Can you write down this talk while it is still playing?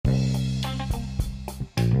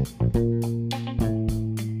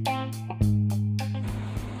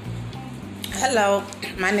Hello,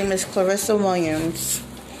 my name is Clarissa Williams.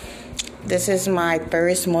 This is my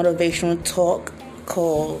first motivational talk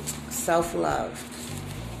called Self-Love.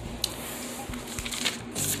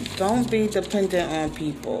 Don't be dependent on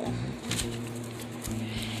people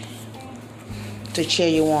to cheer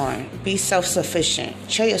you on. Be self-sufficient.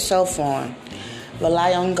 Cheer yourself on.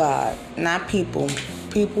 Rely on God, not people.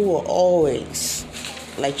 People will always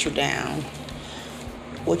let you down.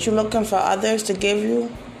 What you looking for others to give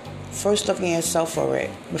you? First look at yourself for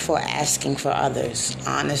it before asking for others.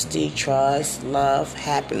 Honesty, trust, love,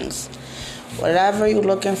 happiness. Whatever you're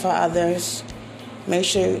looking for others, make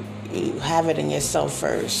sure you have it in yourself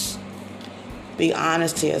first. Be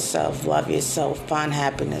honest to yourself. Love yourself. Find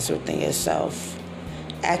happiness within yourself.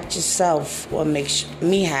 Ask yourself what makes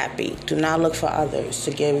me happy. Do not look for others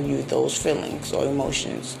to give you those feelings or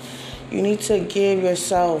emotions. You need to give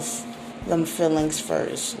yourself them feelings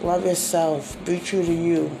first. Love yourself. Be true to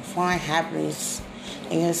you. Find happiness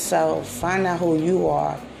in yourself. Find out who you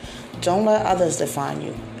are. Don't let others define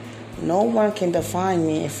you. No one can define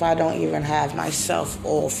me if I don't even have myself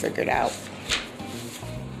all figured out.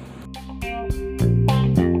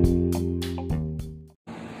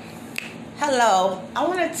 Hello. I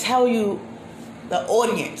want to tell you, the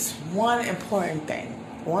audience, one important thing.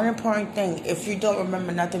 One important thing, if you don't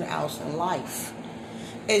remember nothing else in life,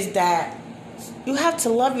 is that you have to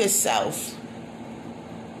love yourself.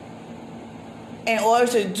 In order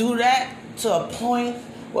to do that to a point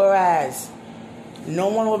whereas no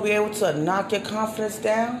one will be able to knock your confidence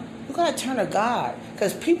down, you got to turn to God.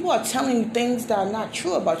 Because people are telling you things that are not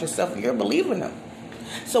true about yourself and you're believing them.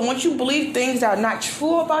 So once you believe things that are not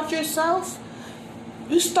true about yourself,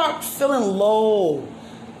 you start feeling low.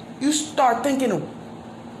 You start thinking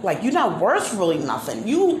like you're not worth really nothing.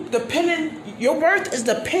 Your worth is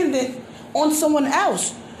dependent on someone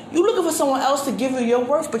else. You're looking for someone else to give you your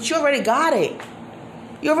worth, but you already got it.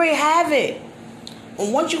 You already have it.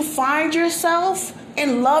 And once you find yourself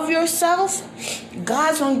and love yourself,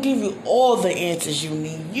 God's going to give you all the answers you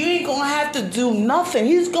need. You ain't going to have to do nothing.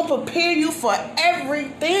 He's going to prepare you for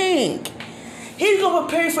everything. He's going to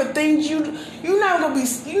prepare you for things you're not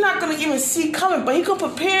going to even see coming, but he's going to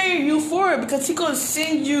prepare you for it because he's going to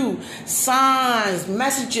send you signs,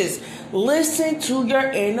 messages. Listen to your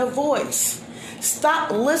inner voice. Stop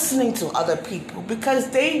listening to other people because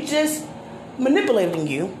they just manipulating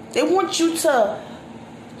you. They want you to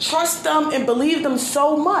trust them and believe them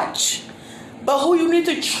so much. But who you need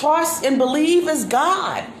to trust and believe is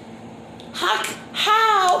God.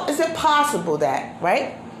 How is it possible that,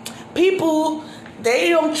 right? People, they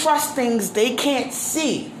don't trust things they can't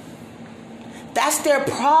see. That's their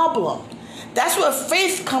problem. That's where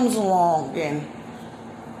faith comes along in.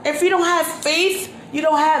 If you don't have faith, you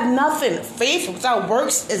don't have nothing. Faith without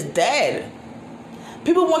works is dead.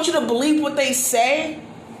 People want you to believe what they say.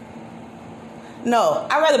 No,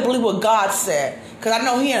 I'd rather believe what God said. Because I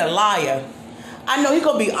know he ain't a liar. I know he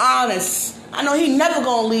going to be honest. I know he never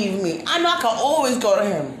going to leave me. I know I can always go to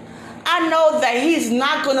him. I know that he's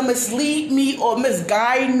not going to mislead me or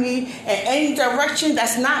misguide me in any direction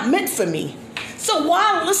that's not meant for me. So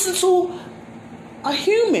why listen to a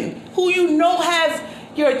human who you know have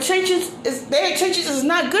their intentions is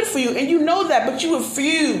not good for you, and you know that, but you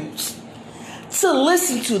refuse to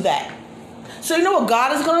listen to that. So you know what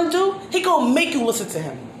God is going to do? He's going to make you listen to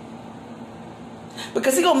him.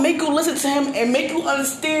 Because he's going to make you listen to him and make you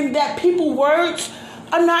understand that people's words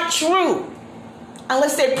are not true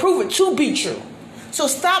unless they prove it to be true. So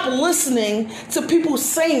stop listening to people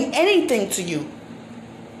saying anything to you.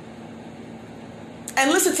 And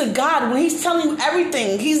listen to God when he's telling you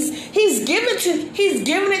everything. He's giving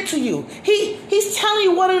it to you. He's telling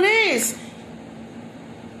you what it is.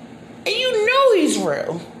 And you know he's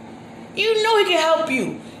real. You know he can help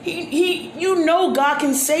you. You know God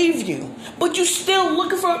can save you. But you're still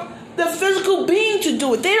looking for the physical being to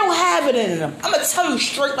do it. They don't have it in them. I'm going to tell you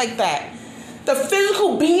straight like that. The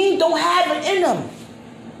physical being don't have it in them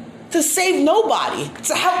to save nobody,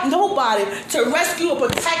 to help nobody, to rescue or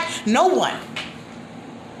protect no one.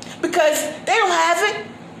 Because they don't have it.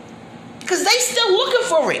 Because they still looking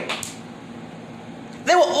for it.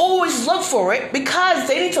 They will always look for it because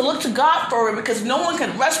they need to look to God for it, because no one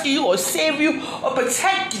can rescue you or save you or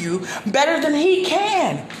protect you better than he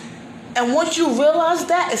can. And once you realize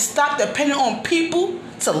that and stop depending on people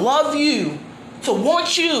to love you, to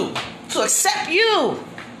want you, to accept you,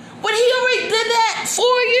 but he already did that for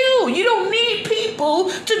you. You don't need people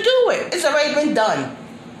to do it. It's already been done.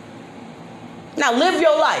 Now live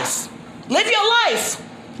your life. Live your life.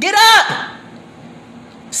 Get up.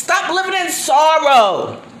 Stop living in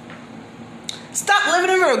sorrow. Stop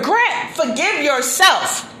living in regret. Forgive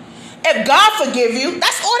yourself. If God forgive you,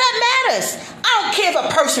 that's all that matters. I don't care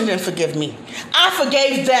if a person didn't forgive me. I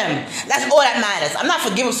forgave them. That's all that matters. I'm not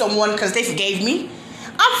forgiving someone because they forgave me.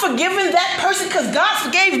 I'm forgiving that person because God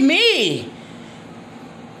forgave me.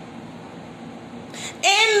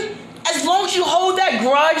 And as long as you hold that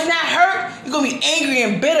grudge and that hurt, you're going to be angry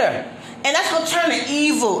and bitter. And that's going to turn to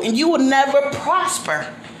evil, and you will never prosper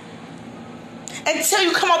until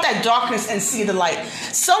you come out that darkness and see the light.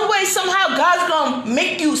 Some way, somehow, God's going to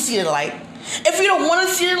make you see the light. If you don't want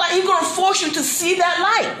to see the light, He's going to force you to see that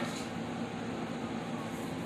light.